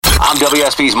I'm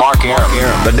WSB's Mark Arum.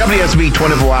 The WSB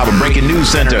 24-hour breaking news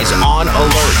center is on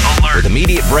alert. With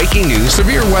immediate breaking news,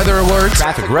 severe weather alerts,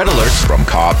 traffic red alerts, from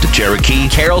Cobb to Cherokee,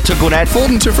 Carroll to Gwinnett,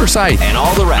 Fulton to Forsyth, and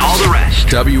all the rest.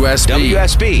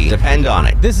 WSB. Depend on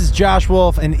it. This is Josh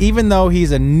Wolf, and even though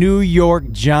he's a New York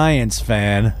Giants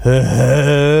fan,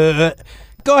 go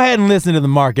ahead and listen to the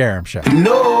Mark Arum Show.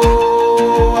 No,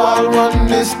 I want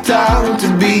this town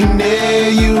to be near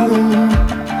you.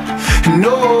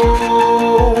 No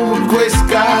gray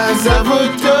skies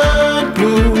ever turn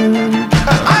blue.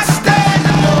 I stand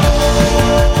alone.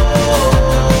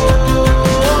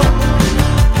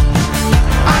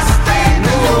 I stand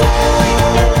alone.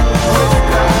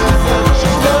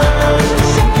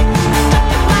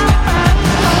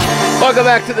 Welcome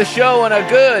back to the show on a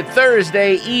good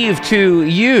Thursday Eve to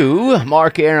you.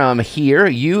 Mark Arum here,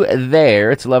 you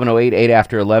there. It's 11:08, 8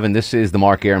 after 11. This is the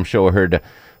Mark Arum Show, heard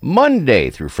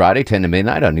Monday through Friday, 10 to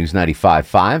midnight on News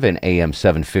 95.5 and AM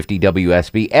 750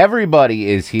 WSB. Everybody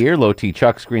is here. Low T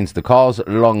Chuck screens the calls.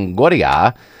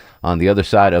 Longoria on the other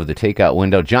side of the takeout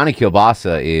window. Johnny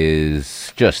Kielbasa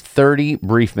is just 30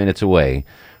 brief minutes away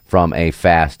from a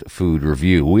fast food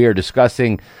review. We are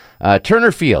discussing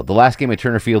Turner Field. The last game at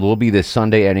Turner Field will be this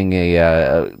Sunday, ending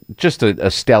just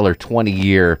a stellar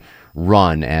 20-year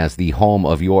run as the home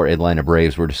of your Atlanta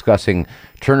Braves. We're discussing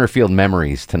Turner Field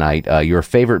memories tonight, your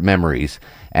favorite memories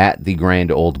at the Grand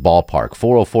Old Ballpark.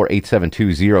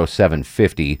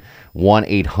 404-872-0750,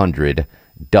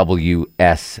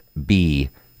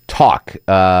 1-800-WSB-TALK.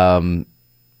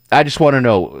 I just want to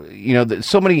know,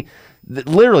 so many,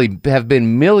 literally have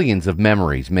been millions of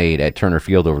memories made at Turner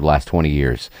Field over the last 20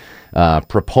 years.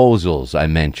 Proposals, I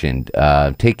mentioned,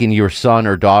 taking your son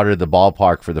or daughter to the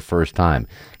ballpark for the first time,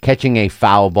 catching a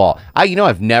foul ball.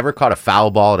 I've never caught a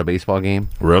foul ball at a baseball game.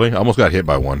 Really? I almost got hit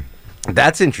by one.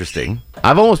 That's interesting.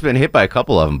 I've almost been hit by a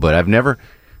couple of them, but I've been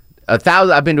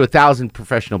to 1,000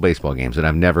 professional baseball games, and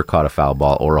I've never caught a foul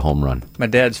ball or a home run. My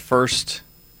dad's first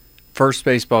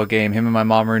baseball game, him and my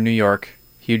mom are in New York,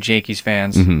 huge Yankees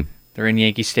fans. Mm-hmm. They're in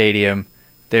Yankee Stadium.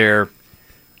 They're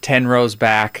 10 rows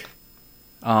back.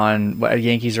 On what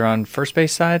Yankees are on first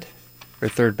base side or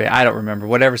third base? I don't remember.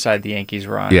 Whatever side the Yankees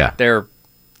were on. Yeah. They're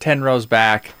 10 rows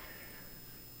back.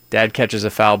 Dad catches a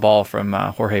foul ball from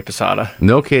Jorge Posada.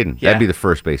 No kidding. Yeah. That'd be the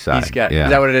first base side. Is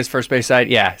that what it is? First base side?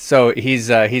 Yeah. So he's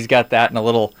got that in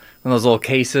one of those little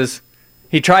cases.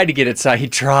 He tried to get it signed. He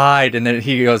tried, and then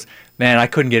he goes, "Man, I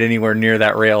couldn't get anywhere near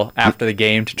that rail after the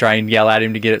game to try and yell at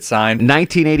him to get it signed."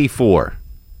 1984.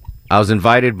 I was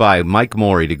invited by Mike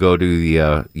Morey to go to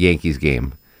the Yankees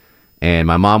game, and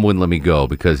my mom wouldn't let me go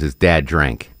because his dad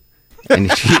drank, and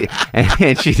she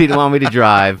didn't want me to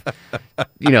drive, to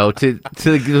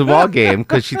the ball game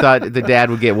because she thought the dad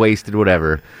would get wasted,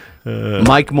 whatever.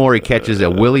 Mike Morey catches a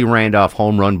Willie Randolph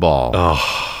home run ball.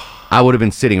 Oh. I would have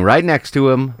been sitting right next to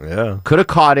him. Yeah, could have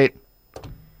caught it.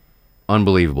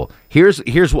 Unbelievable. Here's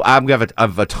what I've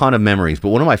a ton of memories, but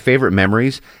one of my favorite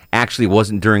memories actually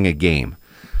wasn't during a game.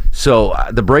 So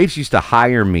the Braves used to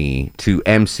hire me to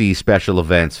MC special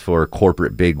events for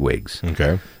corporate bigwigs.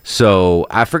 Okay. So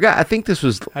I forgot. I think this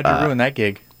was. How'd you ruin that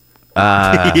gig?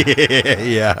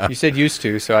 Yeah. You said used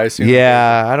to, so I assume.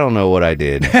 Yeah, I don't know what I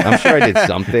did. I'm sure I did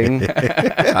something.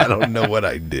 I don't know what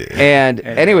I did. And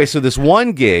anyway, so this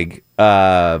one gig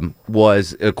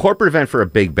was a corporate event for a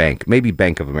big bank, maybe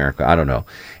Bank of America. I don't know.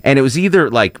 And it was either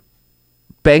like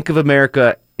Bank of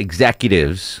America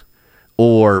executives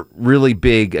or really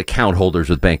big account holders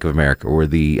with Bank of America, or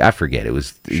I forget, it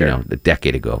was, a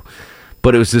decade ago.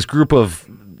 But it was this group of,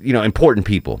 important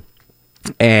people.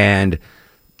 And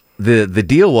the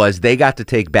deal was they got to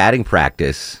take batting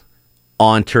practice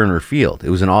on Turner Field.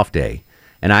 It was an off day.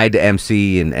 And I had to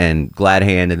MC and glad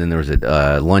hand, and then there was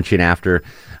a luncheon after.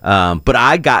 But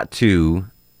I got to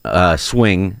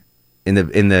swing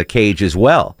in the cage as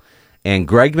well. And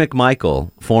Greg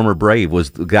McMichael, former Brave, was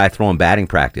the guy throwing batting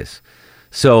practice.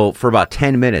 So for about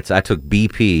 10 minutes, I took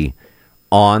BP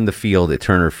on the field at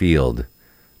Turner Field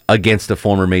against a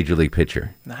former Major League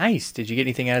pitcher. Nice. Did you get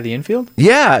anything out of the infield?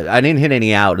 Yeah, I didn't hit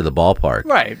any out of the ballpark.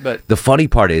 Right, but the funny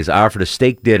part is I offered a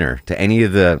steak dinner to any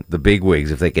of the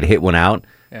bigwigs if they could hit one out.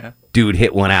 Yeah. Dude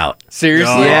hit one out.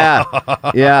 Seriously? Yeah.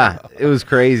 It was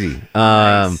crazy.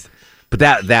 Nice. But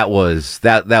that was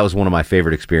one of my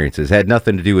favorite experiences. It had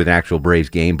nothing to do with an actual Braves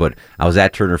game, but I was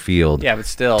at Turner Field. Yeah, but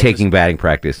still taking batting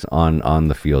practice on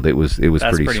the field. It was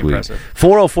pretty sweet. Impressive.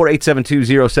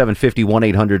 404-872-0750,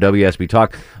 1-800-WSB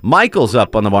Talk. Michael's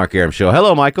up on the Mark Arum Show.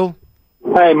 Hello, Michael.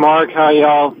 Hey, Mark. How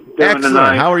y'all doing Excellent.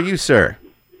 tonight? How are you, sir?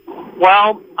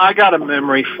 Well, I got a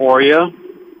memory for you.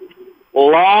 A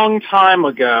long time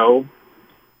ago,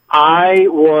 I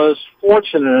was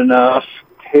fortunate enough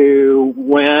to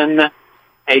win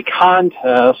a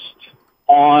contest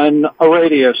on a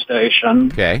radio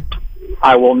station. Okay.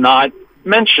 I will not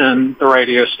mention the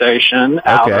radio station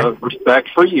out of respect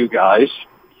for you guys.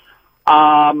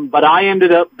 But I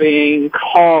ended up being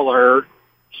caller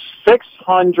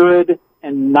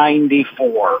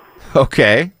 694.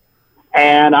 Okay.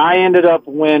 And I ended up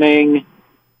winning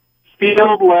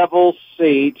field level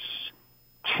seats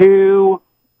to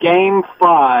Game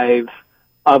 5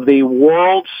 of the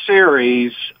World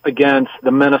Series against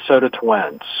the Minnesota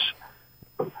Twins.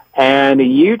 And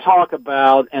you talk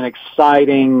about an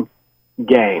exciting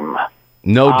game.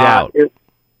 No doubt.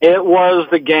 It was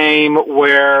the game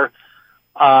where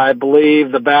I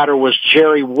believe the batter was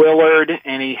Jerry Willard,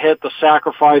 and he hit the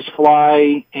sacrifice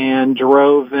fly and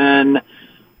drove in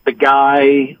the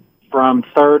guy from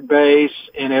third base,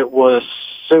 and it was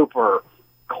super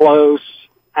close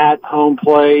at home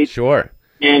plate. Sure.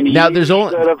 And now, you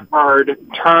should have heard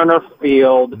Turner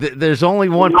Field. There's only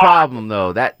one problem,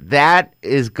 though. That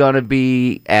is going to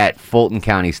be at Fulton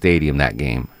County Stadium, that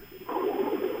game.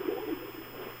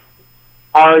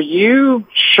 Are you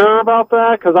sure about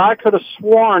that? Because I could have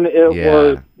sworn it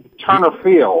was Turner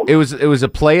Field. It was a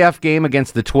playoff game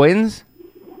against the Twins?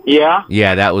 Yeah?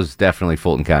 Yeah, that was definitely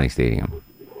Fulton County Stadium.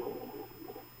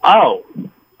 Oh,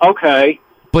 okay.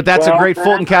 But that's a great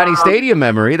Fulton County Stadium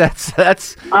memory.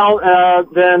 That's. Oh,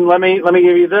 then let me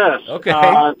give you this. Okay.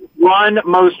 One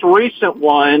most recent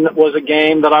one was a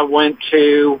game that I went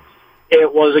to.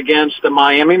 It was against the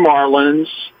Miami Marlins,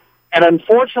 and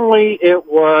unfortunately, it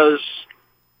was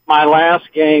my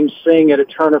last game seeing it at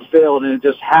Turner Field, and it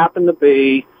just happened to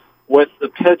be with the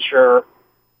pitcher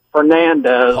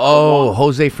Fernandez. Oh,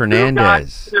 Jose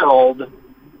Fernandez. Who got killed,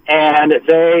 and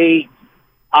they.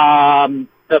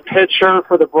 The pitcher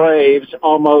for the Braves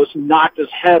almost knocked his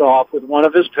head off with one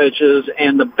of his pitches,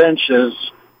 and the benches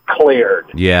cleared.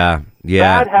 Yeah. Do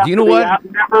you know what?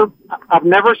 I've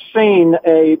never seen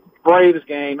a Braves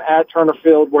game at Turner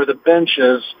Field where the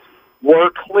benches were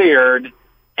cleared,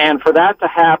 and for that to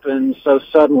happen so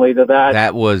suddenly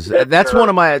that's one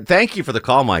of my. Thank you for the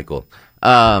call, Michael.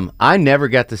 I never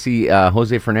got to see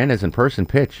Jose Fernandez in person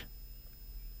pitch.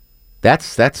 That's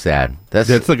sad.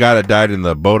 That's the guy that died in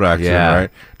the boat accident, right?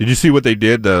 Did you see what they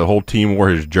did? The whole team wore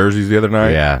his jerseys the other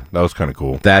night. Yeah, that was kind of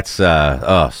cool. That's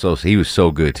so he was so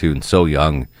good too, and so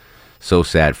young, so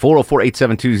sad.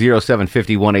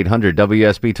 404-872-0750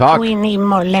 1-800-WSB Talk. We need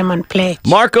more lemon plates.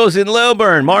 Marco's in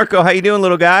Lilburn. Marco, how you doing,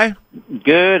 little guy?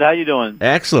 Good. How you doing?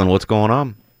 Excellent. What's going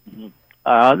on?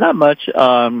 Not much.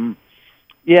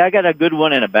 Yeah, I got a good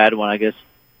one and a bad one, I guess.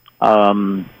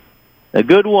 The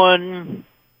good one.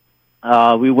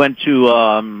 We went to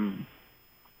a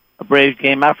Braves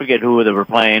game. I forget who they were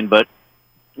playing, but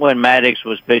when Maddox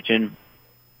was pitching,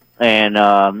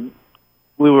 and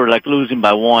we were like losing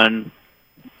by one,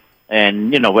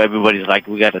 and everybody's like,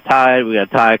 "We got to tie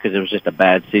because it was just a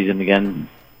bad season again."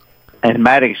 And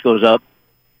Maddox goes up,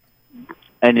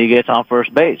 and he gets on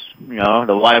first base.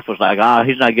 The wife was like,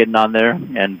 he's not getting on there,"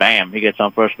 and bam, he gets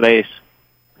on first base.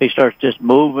 He starts just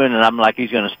moving, and I'm like, he's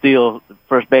going to steal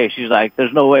first base. She's like,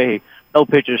 there's no way, no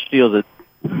pitcher steals it.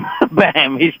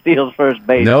 Bam, he steals first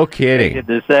base. No kidding. Hit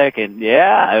the second.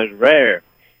 Yeah, it was rare.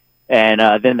 And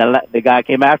then the guy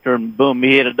came after him, boom,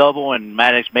 he hit a double, and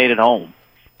Maddox made it home.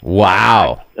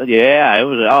 Wow. Yeah, it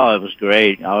was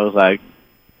great. I was like,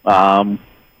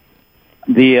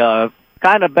 the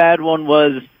kind of bad one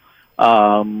was,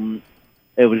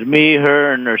 it was me,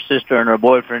 her, and her sister, and her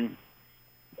boyfriend.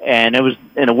 And it was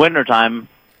in the wintertime,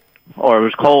 or it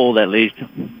was cold at least.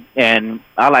 And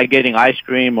I like getting ice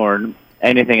cream or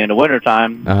anything in the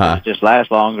wintertime. It just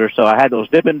lasts longer. So I had those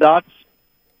Dippin' Dots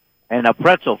and a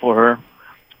pretzel for her.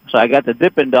 So I got the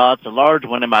Dippin' Dots, a large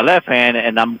one in my left hand,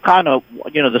 and I'm kind of,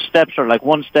 the steps are like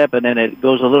one step, and then it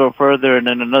goes a little further, and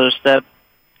then another step.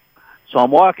 So I'm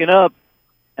walking up,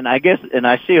 and I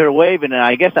see her waving, and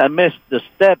I guess I missed the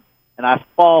step, and I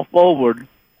fall forward.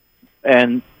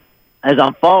 And as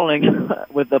I'm falling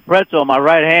with the pretzel in my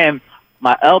right hand,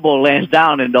 my elbow lands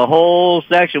down, and the whole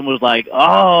section was like,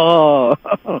 oh,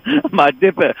 my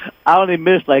Dippin'. I only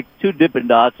missed like 2 Dippin'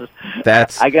 Dots.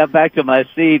 I got back to my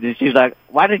seat, and she's like,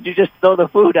 why didn't you just throw the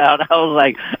food out? I was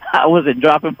like, I wasn't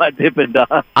dropping my Dippin'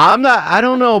 Dots. I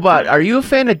don't know about, are you a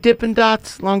fan of Dippin'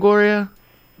 Dots, Longoria?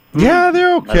 Yeah,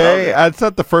 they're okay. It's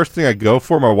not the first thing I go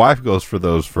for. My wife goes for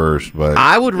those first, but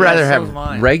I would rather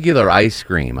have regular ice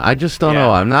cream. I just don't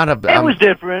know. I'm not a. It was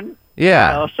different.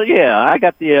 Yeah. So I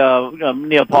got the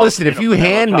Neapolitan. Listen, if you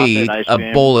hand me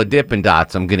a bowl of Dippin'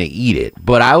 Dots, I'm gonna eat it.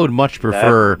 But I would much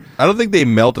prefer. I don't think they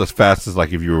melt as fast as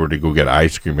like if you were to go get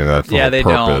ice cream, and that's the whole they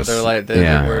purpose. don't. They're like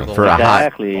they're for a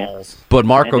hot. balls. But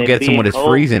Marco gets them when it's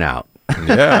freezing out.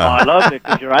 Yeah. I love it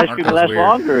because your ice cream lasts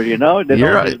longer. They don't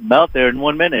just melt there in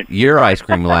 1 minute. Your ice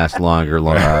cream lasts longer.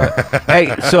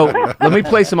 Hey, so let me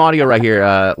play some audio right here,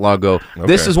 Longo. Okay.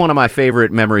 This is one of my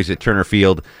favorite memories at Turner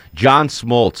Field. John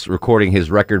Smoltz recording his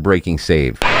record-breaking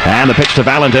save. And the pitch to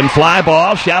Valentin. Fly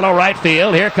ball, shallow right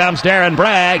field. Here comes Darren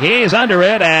Bragg. He's under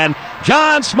it, and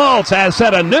John Smoltz has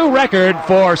set a new record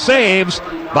for saves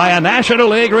by a National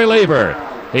League reliever.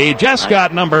 He just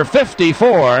got number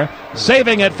 54,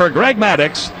 saving it for Greg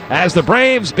Maddux as the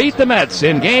Braves beat the Mets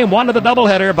in Game 1 of the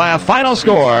doubleheader by a final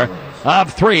score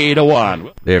of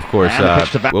 3-1. There, of course,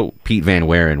 Pete Van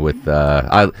Waren with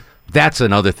that's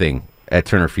another thing at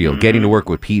Turner Field. Getting to work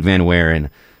with Pete Van Waren,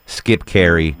 Skip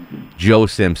Carey, Joe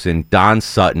Simpson, Don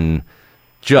Sutton.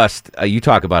 Just, you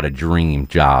talk about a dream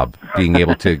job, being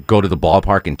able to go to the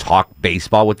ballpark and talk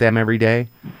baseball with them every day.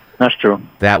 That's true.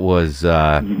 That was,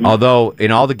 although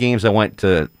in all the games I went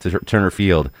to Turner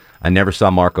Field, I never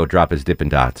saw Marco drop his Dippin'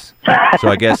 Dots. So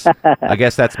I guess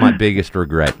that's my biggest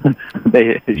regret.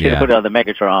 They should have put it on the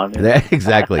Megatron.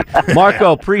 Exactly.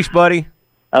 Marco, preach, buddy.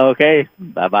 Okay.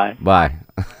 Bye-bye. Bye.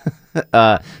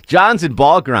 John's in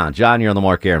Ball Ground. John, you're on the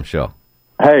Mark Arum Show.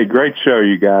 Hey, great show,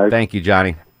 you guys. Thank you,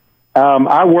 Johnny.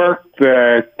 I worked,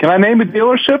 can I name a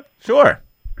dealership? Sure.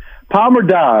 Palmer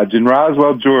Dodge in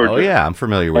Roswell, Georgia. Oh, yeah, I'm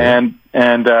familiar with it.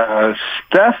 And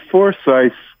Steph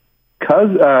Forsythe's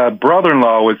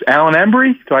brother-in-law was Alan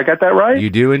Embry. Do I got that right? You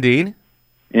do indeed.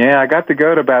 Yeah, I got to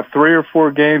go to about 3 or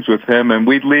 4 games with him, and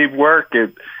we'd leave work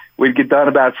we'd get done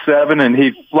about 7, and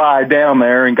he'd fly down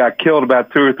there and got killed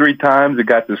about 2 or 3 times. And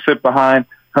got to sit behind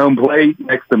home plate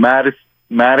next to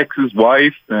Maddox's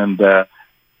wife, and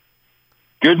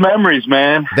good memories,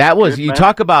 man. That was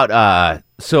talk about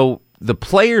so. The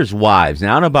players' wives. Now,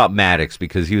 I don't know about Maddox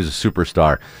because he was a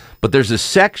superstar, but there's a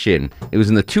section. It was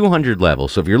in the 200 level.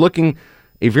 So if you're on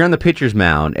the pitcher's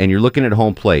mound and you're looking at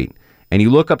home plate, and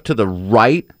you look up to the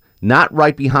right, not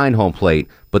right behind home plate,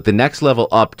 but the next level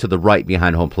up to the right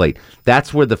behind home plate,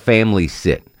 that's where the families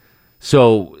sit.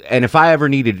 So, and if I ever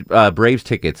needed Braves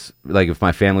tickets, like if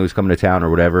my family was coming to town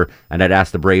or whatever, and I'd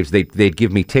ask the Braves, they'd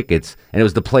give me tickets, and it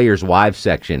was the players' wives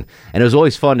section, and it was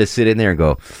always fun to sit in there and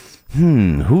go,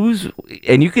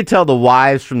 and you could tell the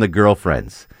wives from the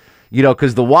girlfriends,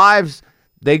 because the wives,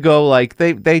 they go like,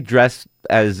 they dress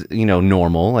as,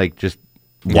 normal, like just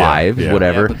wives,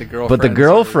 whatever. Yeah, but the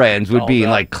girlfriends would be in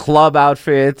like club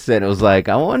outfits, and it was like,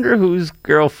 I wonder whose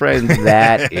girlfriend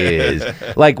that is.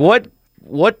 Like, what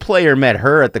player met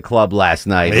her at the club last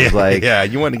night? It was like,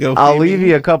 you want to go? I'll leave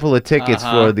you a couple of tickets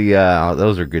for the,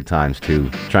 those are good times too,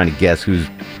 trying to guess whose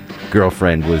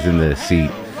girlfriend was in the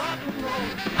seat.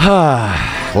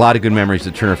 A lot of good memories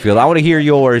at Turner Field. I want to hear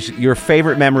yours, your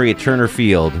favorite memory at Turner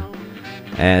Field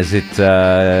as it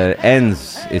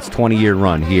ends its 20-year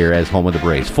run here as home of the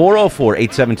Braves.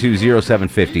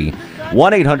 404-872-0750,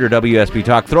 1-800-WSB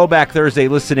Talk. Throwback Thursday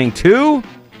listening to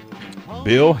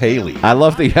Bill Haley. I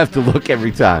love that you have to look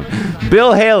every time.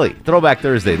 Bill Haley. Throwback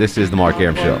Thursday. This is the Mark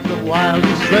Arum Show. The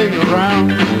wildest thing around.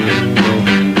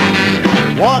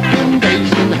 Walking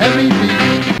days and heavy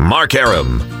beats. Mark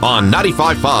Arum on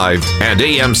 95.5 and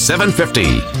AM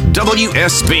 750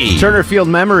 WSB. Turner Field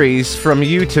memories from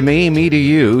you to me to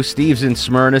you. Steve's in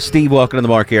Smyrna. Steve, welcome to the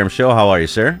Mark Arum Show. How are you,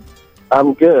 sir?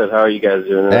 I'm good. How are you guys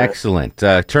doing today? Excellent.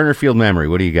 Turner Field memory.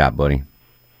 What do you got, buddy?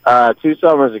 2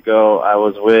 summers ago, I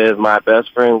was with my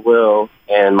best friend Will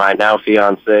and my now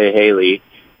fiance Haley,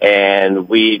 and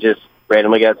we just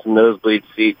randomly got some nosebleed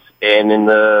seats. And in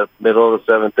the middle of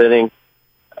the 7th inning,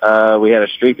 we had a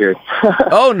streaker.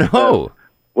 Oh, no.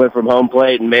 Went from home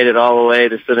plate and made it all the way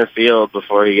to center field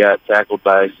before he got tackled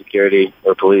by security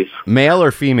or police. Male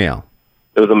or female?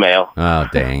 It was a male. Oh,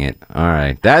 dang it. All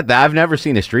right. That I've never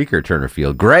seen a streaker at Turner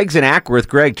Field. Greg's in Ackworth.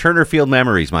 Greg, Turner Field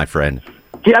memories, my friend.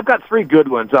 Yeah, I've got 3 good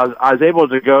ones. I was able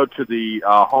to go to the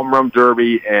Home Run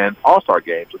Derby and All-Star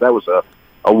game, so that was a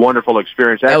wonderful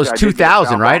experience. That was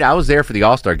 2000, right? I was there for the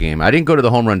All-Star game. I didn't go to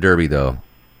the Home Run Derby, though.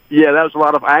 Yeah, that was a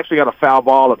lot of. I actually got a foul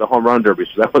ball at the Home Run Derby,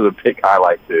 so that was a big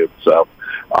highlight too. So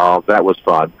that was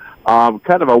fun.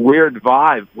 Kind of a weird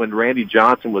vibe when Randy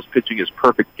Johnson was pitching his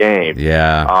perfect game.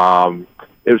 Yeah.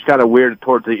 It was kind of weird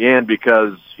towards the end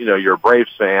because you're a Braves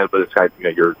fan, but it's kind of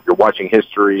you're watching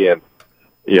history, and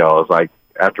it's like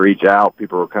after each out,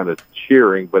 people were kind of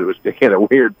cheering, but it was kind of a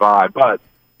weird vibe. But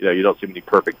you don't see many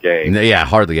perfect games. Yeah,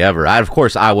 hardly ever. Of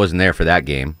course, I wasn't there for that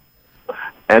game.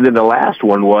 And then the last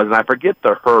one was, and I forget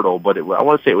the hurdle, but I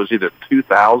want to say it was either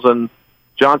 2000,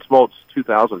 John Smoltz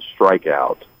 2000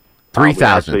 strikeout.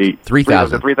 3,000.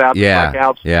 3,000. 3,000 Yeah.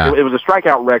 strikeouts. Yeah. It was a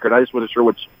strikeout record. I just wasn't sure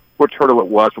which hurdle it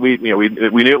was. We knew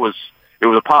it was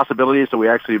a possibility. So we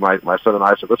actually, my son and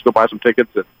I said, let's go buy some tickets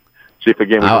and see if the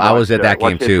game. I was at that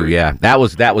game too. Yeah, that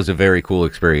was a very cool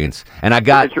experience. And I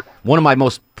got one of my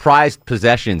most prized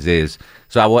possessions is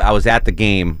I was at the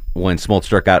game when Smoltz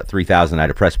struck out at 3,000. I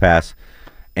had a press pass,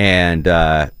 and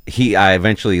I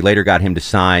eventually later got him to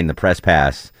sign the press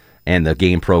pass and the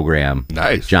game program.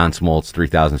 Nice. John Smoltz,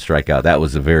 3,000 strikeout. That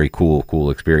was a very cool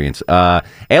experience.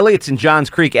 Elliot's in Johns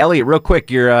Creek. Elliot, real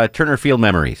quick, your Turner Field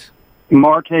memories.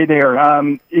 Mark, hey there.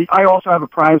 I also have a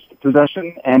prized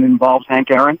possession and involves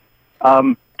Hank Aaron.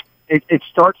 It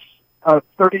starts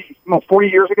 40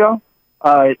 years ago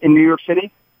in New York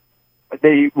City.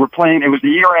 They were playing. It was the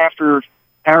year after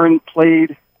Aaron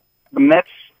played the Mets,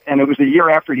 and it was the year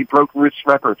after he broke Ruth's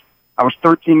record. I was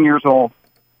 13 years old.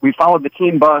 We followed the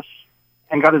team bus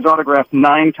and got his autograph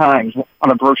 9 times on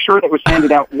a brochure that was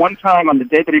handed out one time on the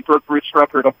day that he broke Ruth's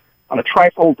record on a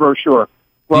trifold brochure.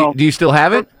 Well, do you still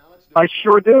have it? I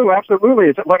sure do, absolutely.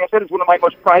 It's, like I said, it's one of my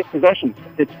most prized possessions.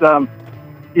 It's one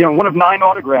of 9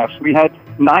 autographs. We had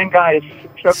 9 guys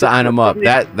sign them up.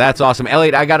 That's awesome.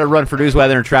 Elliot, I got to run for news,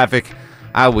 weather, and traffic.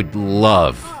 I would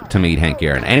love to meet Hank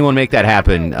Aaron. Anyone make that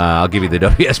happen, I'll give you the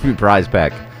WSB prize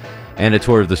pack and a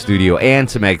tour of the studio and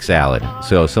some egg salad.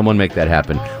 So someone make that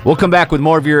happen. We'll come back with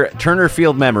more of your Turner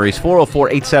Field memories.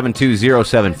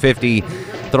 404-872-0750.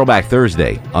 Throwback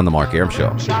Thursday on the Mark Arum Show.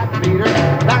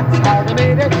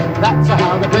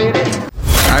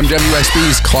 I'm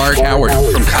WSB's Clark Howard.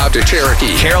 From Cobb to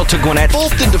Cherokee, Carroll to Gwinnett,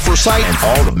 Fulton to Forsyth, and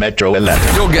all of Metro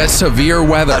 11. You'll get severe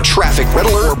weather, a traffic red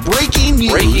alert, or breaking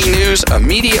news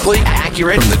immediately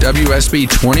accurate from the WSB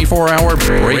 24-hour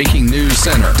Breaking News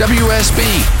Center. WSB.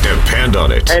 Depend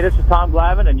on it. Hey, this is Tom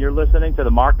Glavine, and you're listening to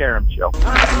the Mark Arum Show.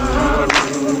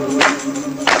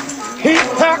 He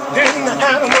packed in the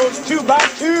animals 2 by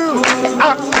 2,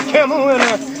 ox, a camel, and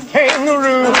a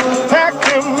kangaroo. Packed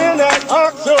him in that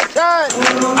ox so tight,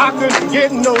 I couldn't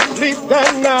get no sleep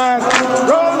that night.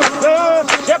 Roll the sun,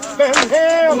 Shep and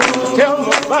Ham, tell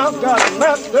them about God's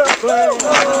master plan.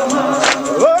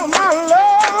 Oh, my Lord.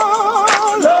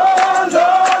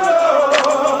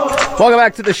 Welcome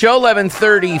back to the show.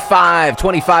 11:35,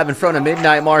 25 in front of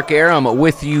midnight. Mark Arum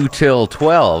with you till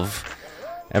 12.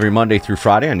 Every Monday through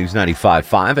Friday on News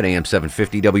 95.5 and AM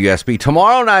 750 WSB.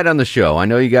 Tomorrow night on the show, I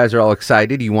know you guys are all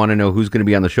excited. You want to know who's going to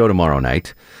be on the show tomorrow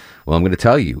night. Well, I'm going to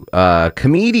tell you.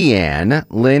 Comedian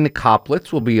Lynn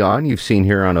Koplitz will be on. You've seen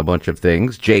her on a bunch of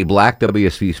things. Jay Black,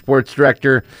 WSB Sports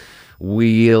Director.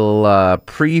 We'll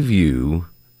preview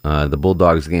the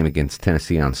Bulldogs game against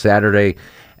Tennessee on Saturday.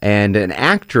 And an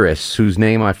actress whose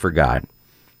name I forgot.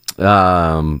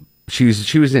 She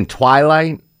was in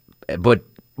Twilight, but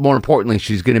more importantly,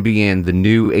 she's going to be in the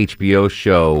new HBO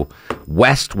show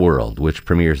Westworld, which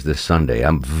premieres this Sunday.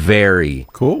 I'm very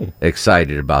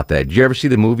excited about that. Did you ever see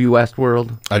the movie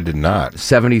Westworld? I did not.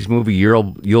 70s movie,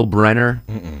 Yul Brynner?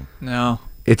 No.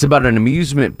 It's about an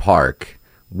amusement park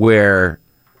where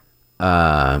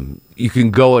you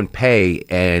can go and pay,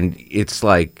 and it's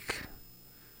like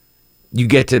you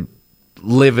get to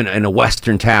live in a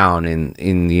Western town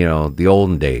in the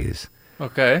olden days.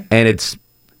 Okay. And it's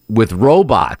with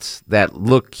robots that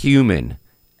look human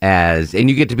and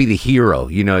you get to be the hero.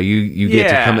 You get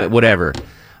to come at whatever.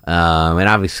 And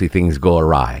obviously things go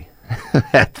awry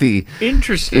at the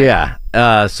interesting. Yeah.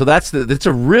 So that's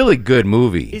a really good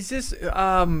movie. Is this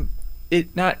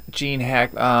not Gene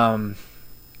Hack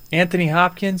Anthony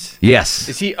Hopkins? Yes.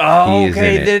 Is he? Oh, he is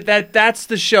okay. in it. That's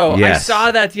the show. Yes. I saw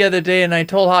that the other day, and I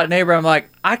told Hot Neighbor, I'm like,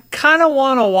 I kind of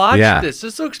want to watch this.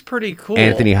 This looks pretty cool.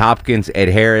 Anthony Hopkins, Ed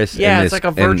Harris. Yeah, and it's like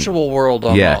a virtual world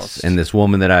almost. Yes, and this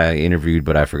woman that I interviewed,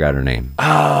 but I forgot her name.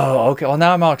 Oh, okay. Well,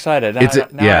 now I'm all excited.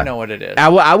 Now I know what it is.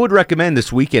 I would recommend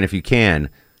this weekend, if you can,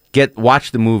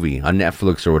 watch the movie on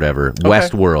Netflix or whatever,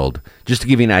 Westworld, just to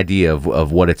give you an idea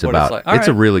of what it's about. It's like. It's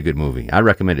a really good movie. I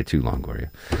recommend it too, Longoria.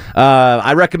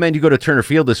 I recommend you go to Turner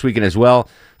Field this weekend as well.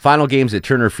 Final games at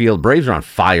Turner Field. Braves are on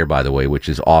fire, by the way, which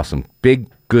is awesome.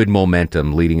 Good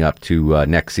momentum leading up to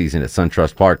next season at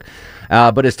SunTrust Park.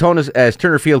 But as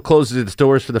Turner Field closes its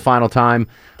doors for the final time,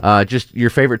 just your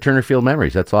favorite Turner Field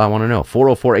memories. That's all I want to know.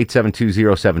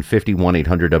 404-872-0750,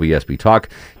 1-800-WSB-TALK.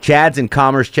 Chad's in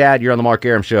Commerce. Chad, you're on the Mark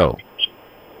Arum Show.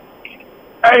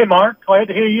 Hey, Mark. Glad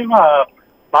to hear you. My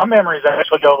memories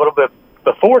actually go a little bit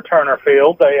before Turner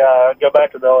Field. They go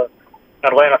back to the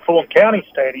Atlanta Fulton County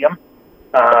Stadium.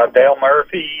 Dale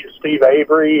Murphy, Steve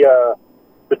Avery,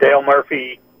 the Dale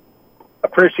Murphy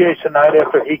appreciation night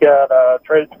after he got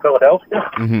traded to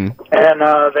Philadelphia. Mm-hmm. And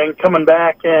then coming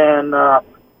back and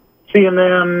seeing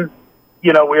them,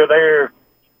 we were there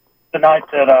the night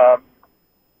that I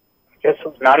guess it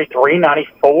was 93,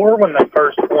 94 when they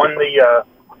first won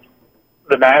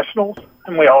the Nationals.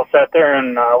 And we all sat there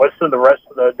and listened to the rest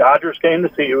of the Dodgers game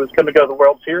to see who was going to go to the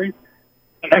World Series.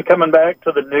 And then coming back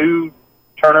to the new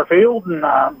Turner Field and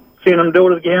seeing them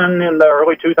do it again in the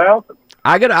early 2000s.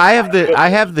 I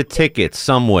have the tickets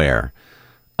somewhere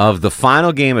of the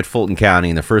final game at Fulton County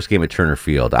and the first game at Turner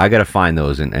Field. I got to find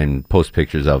those and post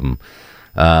pictures of them.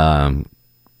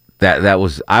 That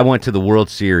was, I went to the World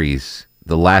Series,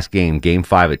 the last game, Game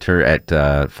 5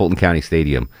 at Fulton County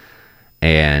Stadium,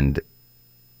 and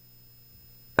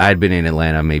I'd been in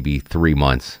Atlanta maybe 3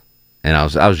 months, and I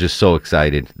was just so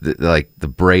excited. Like the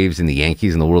Braves and the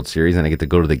Yankees in the World Series, and I get to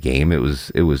go to the game. It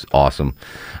was awesome.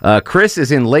 Chris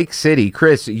is in Lake City.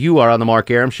 Chris, you are on the Mark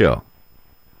Arum Show.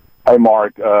 Hey,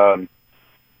 Mark. 3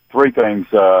 things.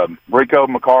 Rico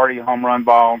McCarty, home run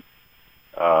ball.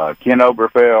 Ken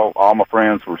Oberfeld, all my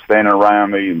friends were standing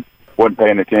around me and wasn't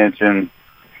paying attention.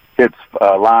 Hits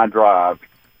line drive,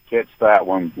 catch that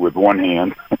one with one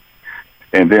hand.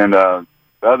 And then the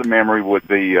other memory would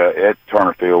be at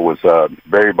Turner Field was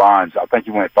Barry Bonds. I think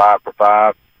he went 5 for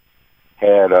 5.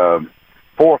 Had 4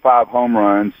 or 5 home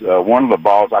runs. One of the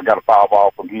balls, I got a foul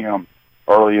ball from him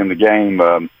early in the game.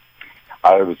 It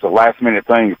was a last-minute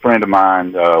thing. A friend of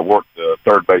mine worked the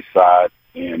third base side,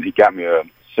 and he got me a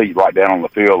seat right down on the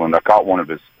field, and I caught one of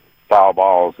his foul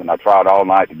balls, and I tried all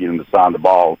night to get him to sign the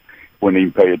ball. Wouldn't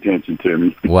even pay attention to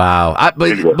me. Wow.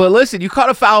 But listen, you caught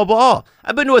a foul ball.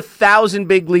 I've been to 1,000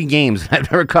 big league games. I've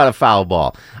never caught a foul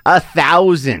ball.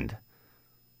 1,000.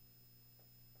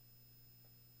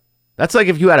 That's like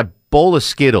if you had a bowl of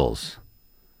Skittles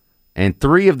and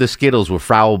 3 of the Skittles were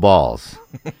foul balls.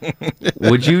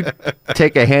 Would you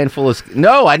take a handful of...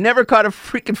 No, I never caught a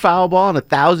freaking foul ball in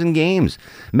 1,000 games.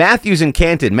 Matthew's in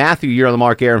Canton. Matthew, you're on the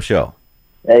Mark Arum Show.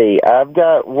 Hey, I've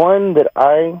got one that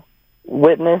I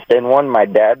witnessed and one my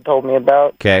dad told me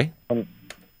about. Okay.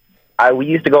 We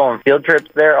used to go on field trips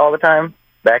there all the time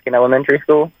back in elementary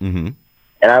school. Mm-hmm.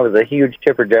 And I was a huge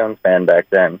Chipper Jones fan back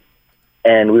then.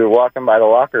 And we were walking by the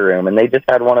locker room, and they just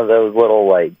had one of those little,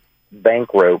 like,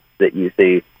 bank ropes that you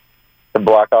see to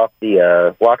block off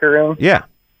the locker room. Yeah.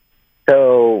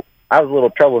 So I was a little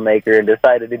troublemaker and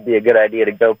decided it'd be a good idea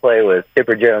to go play with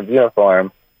Chipper Jones'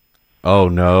 uniform. Oh,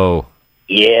 no.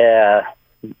 Yeah.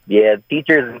 Yeah,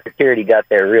 teachers and security got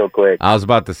there real quick. I was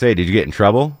about to say, did you get in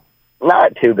trouble?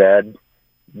 Not too bad,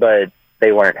 but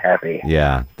they weren't happy.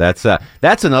 Yeah, that's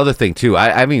another thing, too. I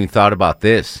haven't even thought about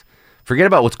this. Forget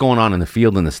about what's going on in the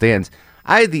field and the stands.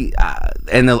 I had the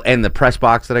and the press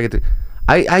box that I get to.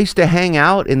 I used to hang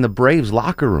out in the Braves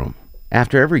locker room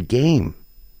after every game,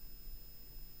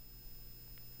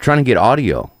 trying to get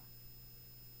audio.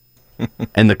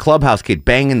 And the clubhouse kid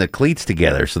banging the cleats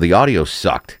together, so the audio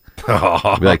sucked. Be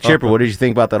like, Chipper, what did you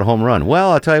think about that home run?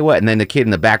 Well, I'll tell you what. And then the kid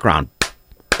in the background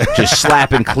just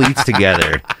slapping cleats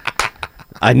together.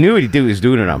 I knew he was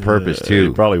doing it on purpose, too.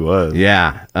 He probably was.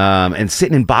 Yeah. And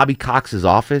sitting in Bobby Cox's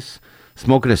office,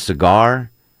 smoking a cigar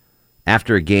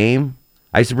after a game.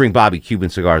 I used to bring Bobby Cuban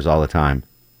cigars all the time.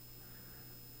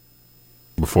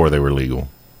 Before they were legal.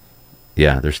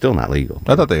 Yeah, they're still not legal.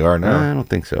 I thought they are now. I don't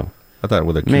think so. I thought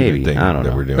with a Cuban Maybe. thing I don't that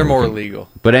know. we're doing. They're more illegal.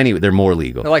 But anyway, they're more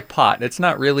legal. They're like pot. It's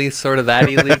not really sort of that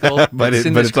illegal. But it's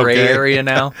in but this it's gray okay. area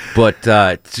now. But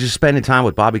just spending time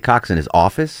with Bobby Cox in his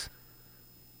office,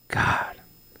 God.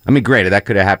 I mean, great. That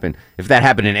could have happened. If that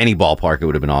happened in any ballpark, it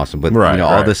would have been awesome. But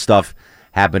all this stuff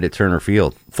happened at Turner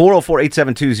Field.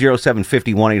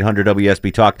 404-872-0750,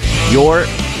 1-800-WSB Talk. Your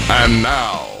And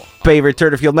now, favorite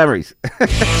Turner Field memories.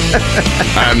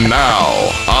 and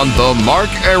now, on the Mark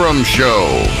Arum Show,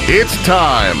 it's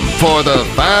time for the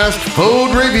Fast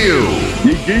Food Review.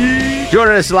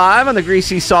 Joining us live on the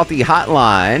Greasy Salty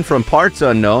Hotline from parts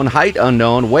unknown, height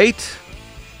unknown, weight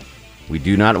we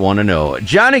do not want to know.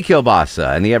 Johnny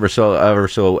Kilbasa and the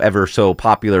ever so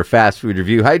popular Fast Food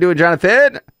Review. How you doing,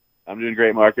 Jonathan? I'm doing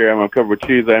great, Mark. I'm covered with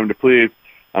cheese. I am to please.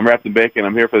 I'm wrapped in bacon.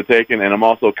 I'm here for the taking, and I'm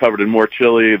also covered in more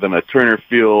chili than a Turner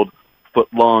Field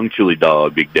foot-long chili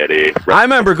dog, Big Daddy. I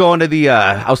remember going to the,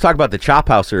 I was talking about the Chop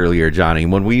House earlier, Johnny.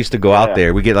 When we used to go out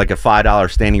there, we get like a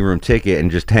 $5 standing room ticket and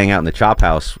just hang out in the Chop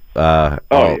House.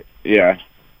 Yeah.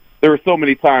 There were so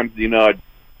many times, I'd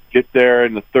get there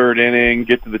in the third inning,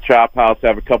 get to the Chop House,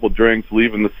 have a couple drinks,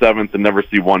 leave in the seventh, and never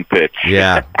see one pitch.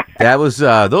 Yeah, that was,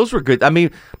 those were good. I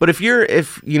mean, but if you're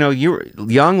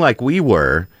young like we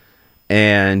were,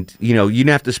 and, you didn't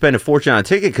have to spend a fortune on a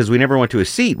ticket because we never went to a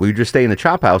seat. We would just stay in the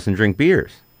Chop House and drink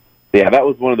beers. Yeah, that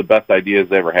was one of the best ideas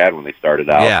they ever had when they started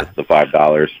out. Yeah. With the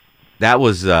 $5. That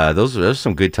was those were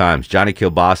some good times. Johnny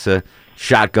Kilbasa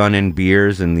shotgunning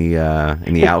beers in the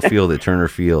outfield at Turner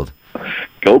Field.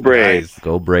 Go Braves. Nice.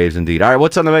 Go Braves indeed. All right,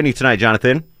 what's on the menu tonight,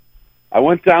 Jonathan? I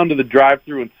went down to the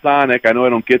drive-thru in Sonic. I know I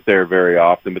don't get there very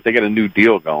often, but they got a new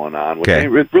deal going on, which Okay.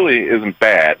 it really isn't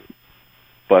bad.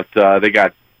 But they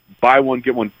got buy one,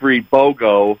 get one free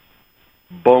BOGO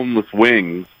boneless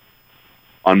wings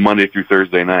on Monday through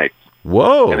Thursday nights.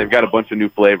 Whoa. And they've got a bunch of new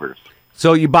flavors.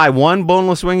 So you buy one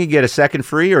boneless wing, you get a second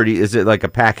free, or is it like a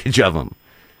package of them?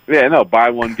 Yeah, no, buy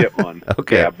one, get one.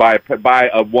 Okay. Yeah, buy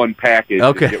a one package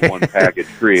Okay. and get one package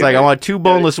free. It's like I want 2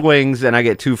 boneless wings and I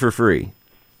get 2 for free.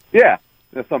 Yeah,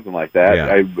 something like that.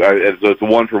 Yeah. It's a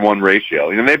 1-for-1 ratio.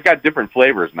 And they've got different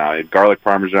flavors now. You have garlic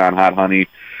parmesan, hot honey,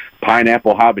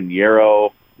 pineapple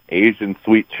habanero, Asian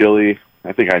sweet chili.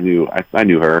 I think I knew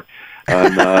her.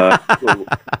 And,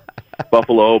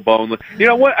 buffalo boneless. You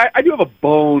know what? I do have a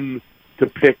bone to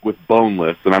pick with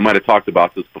boneless, and I might have talked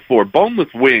about this before.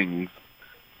 Boneless wings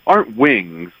aren't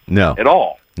wings at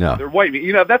all. No. They're white meat.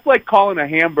 You know, that's like calling a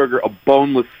hamburger a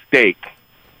boneless steak.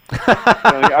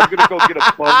 I'm going to go get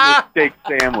a boneless steak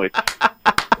sandwich.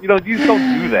 You just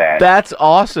don't do that. That's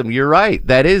awesome. You're right.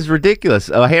 That is ridiculous.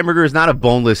 A hamburger is not a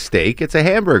boneless steak. It's a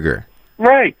hamburger.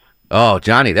 Right. Oh,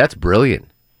 Johnny, that's brilliant.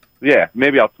 Yeah,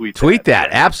 maybe I'll tweet that.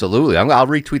 Absolutely. I'll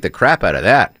retweet the crap out of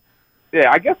that.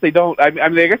 Yeah, I guess they don't. I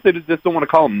mean, I guess they just don't want to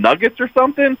call them nuggets or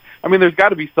something. I mean, there's got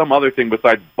to be some other thing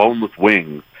besides boneless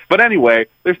wings. But anyway,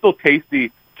 they're still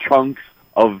tasty chunks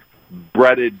of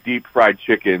breaded, deep-fried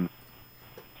chicken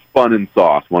spun in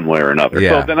sauce one way or another.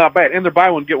 Yeah. So they're not bad. And they're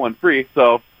buy one, get one free.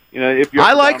 So, if you're...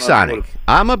 I like Sonic.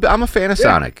 I'm a fan of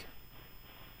Sonic.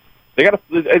 They got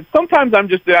to. Sometimes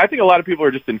I think a lot of people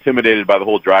are just intimidated by the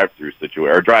whole drive-through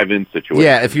situation or drive-in situation.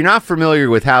 Yeah, if you're not familiar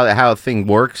with how a thing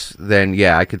works, then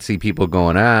yeah, I could see people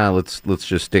going, let's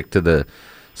just stick to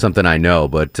something I know.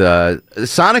 But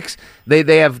Sonic's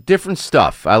they have different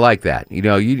stuff. I like that.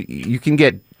 You can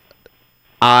get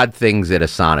odd things at a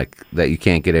Sonic that you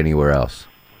can't get anywhere else.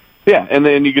 Yeah, and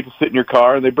then you get to sit in your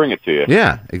car and they bring it to you.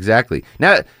 Yeah, exactly.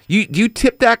 Now, do you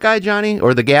tip that guy, Johnny,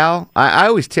 or the gal? I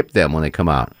always tip them when they come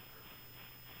out.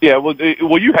 Yeah, well,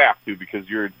 you have to because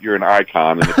you're an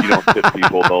icon, and if you don't tip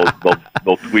people,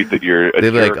 they'll tweet that you're.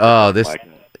 They'll be like, "Oh, this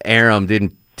Arum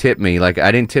didn't tip me. Like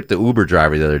I didn't tip the Uber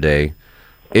driver the other day,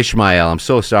 Ishmael. I'm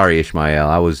so sorry, Ishmael.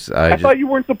 I thought you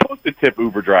weren't supposed to tip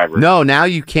Uber drivers. No, now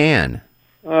you can.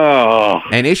 Oh.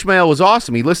 And Ishmael was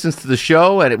awesome. He listens to the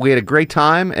show, and we had a great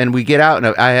time. And we get out,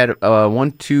 and I had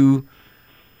one too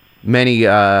many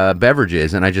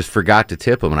beverages, and I just forgot to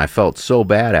tip him, and I felt so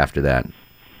bad after that.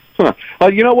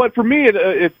 You know what? For me,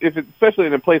 if especially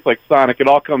in a place like Sonic, it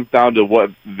all comes down to what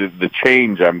the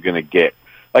change I'm going to get.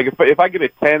 Like if I get a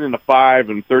 10 and a 5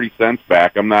 and 30 cents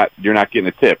back, you're not getting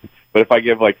a tip. But if I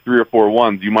give like 3 or 4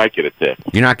 ones, you might get a tip.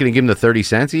 You're not going to give him the 30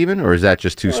 cents even, or is that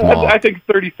just too small? I think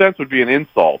 30 cents would be an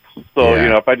insult. So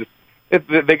if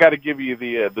they got to give you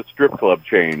the strip club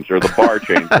change or the bar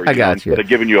change. Where, I got you. Instead of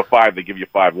giving you a 5, they give you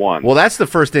 5 1. Well, that's the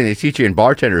first thing they teach you in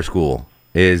bartender school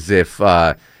is if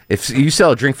you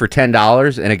sell a drink for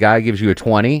 $10 and a guy gives you a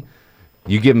 20,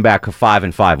 you give him back a 5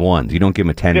 and 5 ones. You don't give him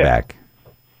a 10 back.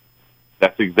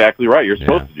 That's exactly right. You're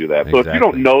supposed to do that. So if you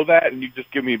don't know that and you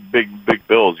just give me big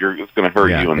bills, it's going to hurt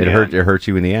you in the end. It hurts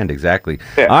you in the end, exactly.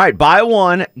 Yeah. All right, buy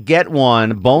one, get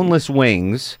one, boneless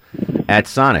wings at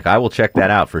Sonic. I will check that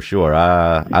out for sure.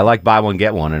 I like buy one,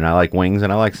 get one, and I like wings,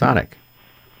 and I like Sonic.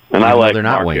 And I like they're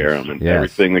not Mark wings. Arum and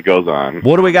everything that goes on.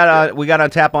 What do we got? We got on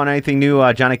tap on anything new?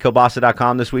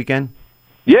 JohnnyKilbasa.com this weekend?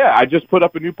 Yeah, I just put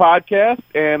up a new podcast,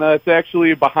 and it's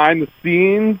actually behind the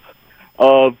scenes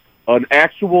of an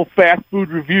actual fast food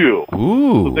review.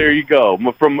 Ooh. So there you go.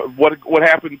 From what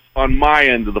happens on my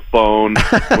end of the phone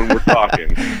when we're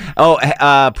talking.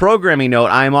 Programming note,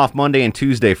 I am off Monday and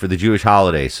Tuesday for the Jewish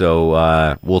holiday,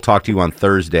 so we'll talk to you on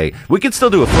Thursday. We could still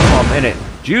do a football minute.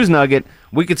 Jews Nugget,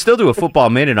 we could still do a football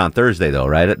minute on Thursday, though,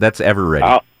 right? That's ever ready.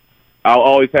 I'll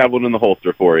always have one in the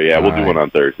holster for you. Yeah, we'll do one on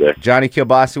Thursday. Johnny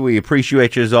Kilbasa, we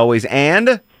appreciate you as always,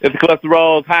 and... It's the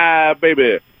cholesterol's high,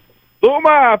 baby. So am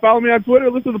I. Follow me on Twitter.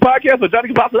 Listen to the podcast at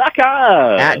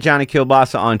JohnnyKilbasa.com. At Johnny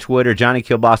Kilbasa on Twitter,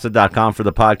 JohnnyKilbasa.com for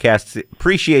the podcast.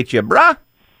 Appreciate you, bruh.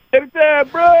 Anytime,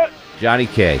 bruh. Johnny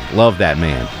K. Love that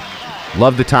man.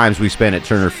 Love the times we spent at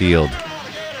Turner Field.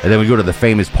 And then we go to the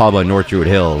famous pub on North Druid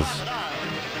Hills.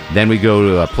 Then we go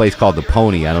to a place called The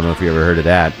Pony. I don't know if you ever heard of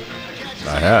that.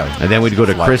 I have. And then we'd go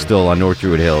to Crystal on North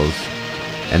Druid Hills.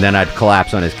 And then I'd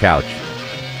collapse on his couch.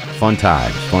 Fun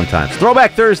times.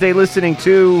 Throwback Thursday, listening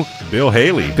to Bill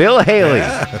Haley.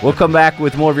 Yeah. We'll come back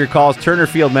with more of your calls. Turner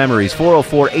Field Memories,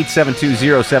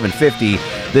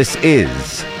 404-872-0750. This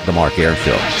is The Mark Arum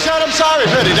Show. She said, I'm sorry,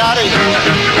 pretty daddy.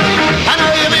 I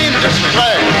know you mean it just to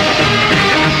play.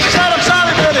 She said, I'm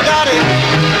sorry, pretty daddy.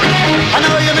 I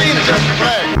know you mean it just to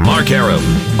play. Mark Arum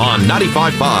on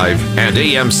 95.5 and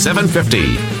AM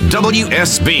 750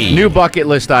 WSB. New bucket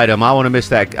list item. I want to meet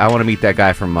that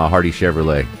guy from Hardy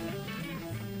Chevrolet.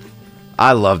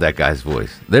 I love that guy's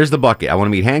voice. There's the bucket. I want to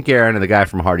meet Hank Aaron and the guy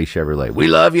from Hardy Chevrolet. We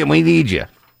love you and we need you.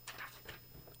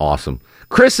 Awesome.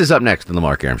 Chris is up next on the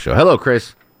Mark Arum Show. Hello,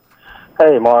 Chris.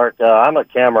 Hey, Mark. I'm a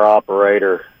camera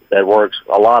operator that works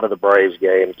a lot of the Braves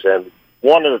games, and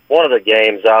one of the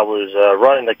games I was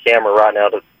running the camera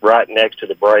right next to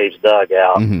the Braves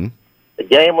dugout. Mm-hmm. The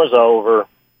game was over.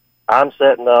 I'm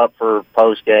setting up for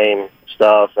post-game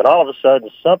stuff, and all of a sudden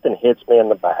something hits me in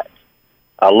the back.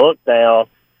 I look down,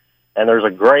 and there's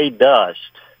a gray dust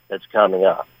that's coming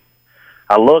up.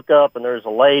 I look up, and there's a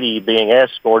lady being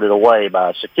escorted away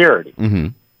by security. Mm-hmm.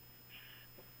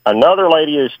 Another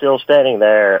lady is still standing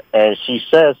there, and she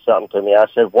says something to me. I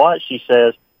said, what? She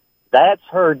says, that's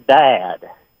her dad.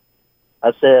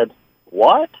 I said,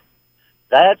 what?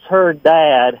 That's her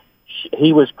dad.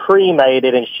 He was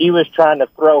cremated, and she was trying to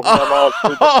throw him onto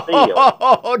the field.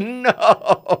 Oh,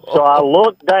 no. So I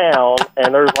looked down,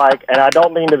 and there's and I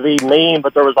don't mean to be mean,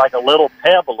 but there was a little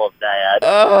pebble of Dad.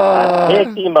 I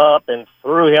picked him up and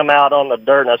threw him out on the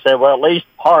dirt, and I said, well, at least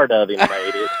part of him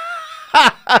made it.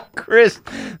 Chris,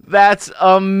 that's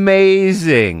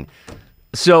amazing.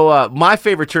 So my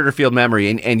favorite Turner Field memory,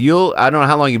 and I don't know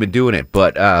how long you've been doing it,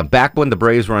 but back when the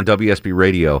Braves were on WSB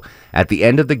radio, at the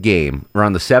end of the game,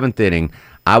 around the 7th inning,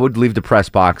 I would leave the press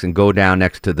box and go down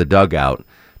next to the dugout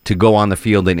to go on the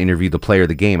field and interview the player of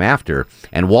the game after.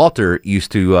 And Walter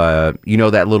used to,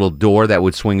 that little door that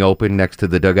would swing open next to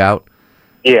the dugout?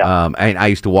 Yeah. And I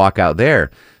used to walk out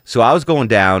there. So I was going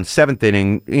down, 7th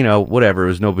inning, whatever, it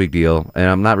was no big deal, and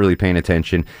I'm not really paying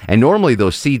attention. And normally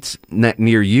those seats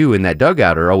near you in that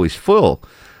dugout are always full.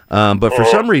 But for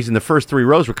some reason, the first 3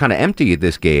 rows were kind of empty at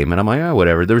this game, and I'm like, oh,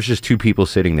 whatever. There was just 2 people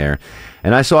sitting there.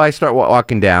 And I start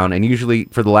walking down, and usually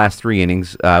for the last 3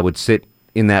 innings, I would sit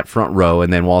in that front row,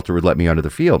 and then Walter would let me onto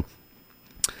the field.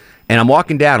 And I'm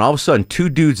walking down, all of a sudden, 2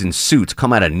 dudes in suits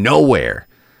come out of nowhere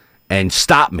and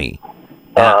stop me.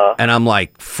 And I'm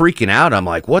like freaking out. I'm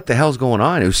like, what the hell's going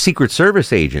on? It was Secret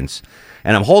Service agents.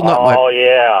 And I'm holding up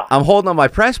my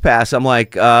press pass. I'm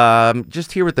like,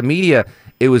 just here with the media.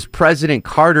 It was President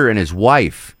Carter and his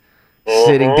wife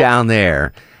sitting down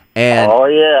there. And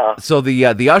so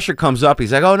the usher comes up.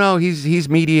 He's like, oh no, he's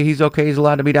media. He's okay. He's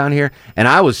allowed to be down here. And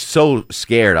I was so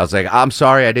scared. I was like, I'm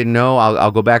sorry, I didn't know. I'll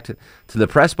go back to the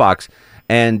press box.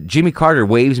 And Jimmy Carter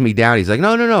waves me down. He's like,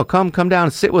 no, come down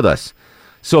and sit with us.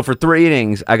 So for 3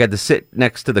 innings, I got to sit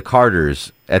next to the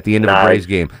Carters at the end of the Braves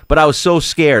game. But I was so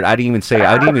scared, I didn't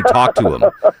even talk to him.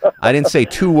 I didn't say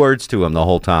 2 words to him the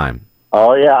whole time.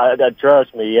 Oh yeah,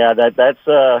 trust me. Yeah, that's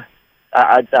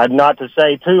I'd not to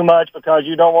say too much because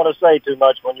you don't want to say too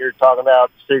much when you're talking about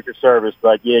Secret Service.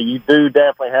 But yeah, you do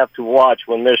definitely have to watch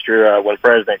when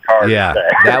President Carter. Yeah,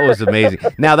 that was amazing.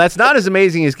 Now that's not as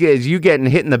amazing as you getting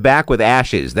hit in the back with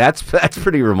ashes. That's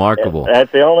pretty remarkable.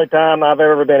 That's the only time I've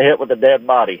ever been hit with a dead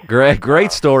body.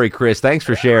 Great story, Chris. Thanks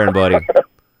for sharing, buddy.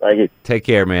 Thank you. Take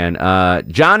care, man.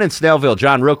 John in Snellville.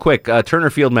 John, real quick, Turner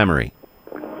Field memory.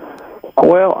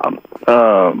 Well,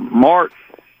 Mark,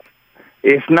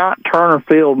 it's not Turner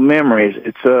Field memories.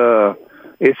 It's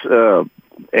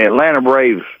Atlanta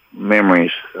Braves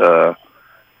memories. I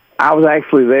was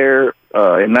actually there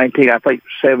in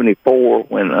 1974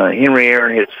 when Henry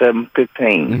Aaron hit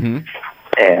 715,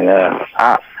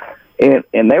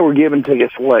 and they were giving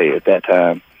tickets away at that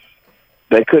time.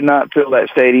 They could not fill that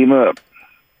stadium up.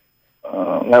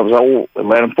 That was old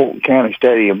Atlanta Fulton County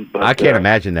Stadium. But, I can't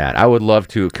imagine that. I would love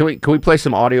to. Can we play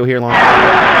some audio here, Lon?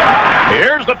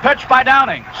 Here's the pitch by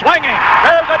Downing. Swinging.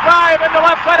 There's a drive into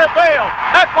left center field.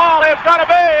 That ball is going to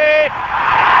be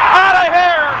out of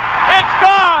here. It's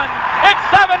gone. It's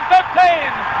 7:15.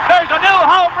 There's a new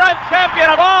home run champion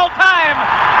of all time,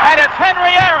 and it's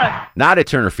Henry Aaron. Not at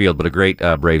Turner Field, but a great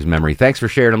Braves memory. Thanks for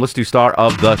sharing them. Let's do Star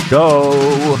of the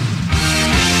Show.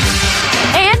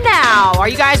 And now, are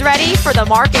you guys ready for the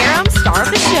Mark Arum Star of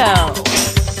the Show?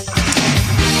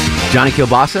 Johnny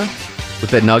Kilbasa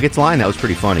with that Nuggets line. That was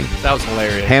pretty funny. That was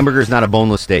hilarious. Hamburger's not a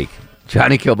boneless steak.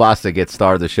 Johnny Kilbasa gets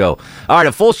Star of the Show. All right,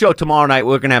 a full show tomorrow night.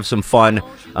 We're going to have some fun.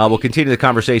 We'll continue the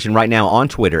conversation right now on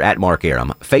Twitter at Mark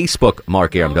Arum, Facebook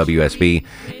Mark Arum WSB,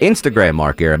 Instagram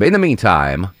Mark Arum. In the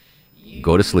meantime,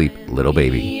 go to sleep, little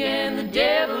baby. And the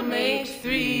devil makes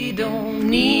 3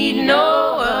 need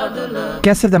no other love.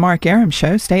 Guests of the Mark Arum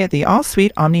Show stay at the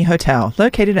All-Suite Omni Hotel,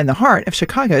 located in the heart of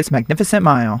Chicago's Magnificent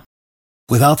Mile.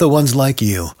 Without the ones like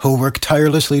you, who work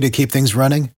tirelessly to keep things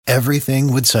running,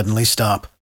 everything would suddenly stop.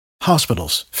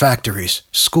 Hospitals, factories,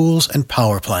 schools, and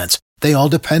power plants, they all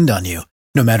depend on you.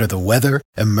 No matter the weather,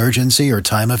 emergency, or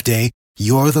time of day,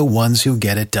 you're the ones who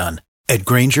get it done. At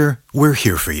Grainger, we're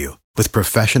here for you with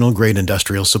professional-grade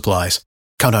industrial supplies.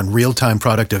 Count on real-time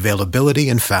product availability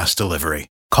and fast delivery.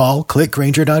 Call, click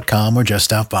Grainger.com, or just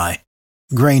stop by.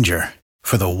 Grainger,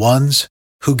 for the ones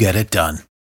who get it done.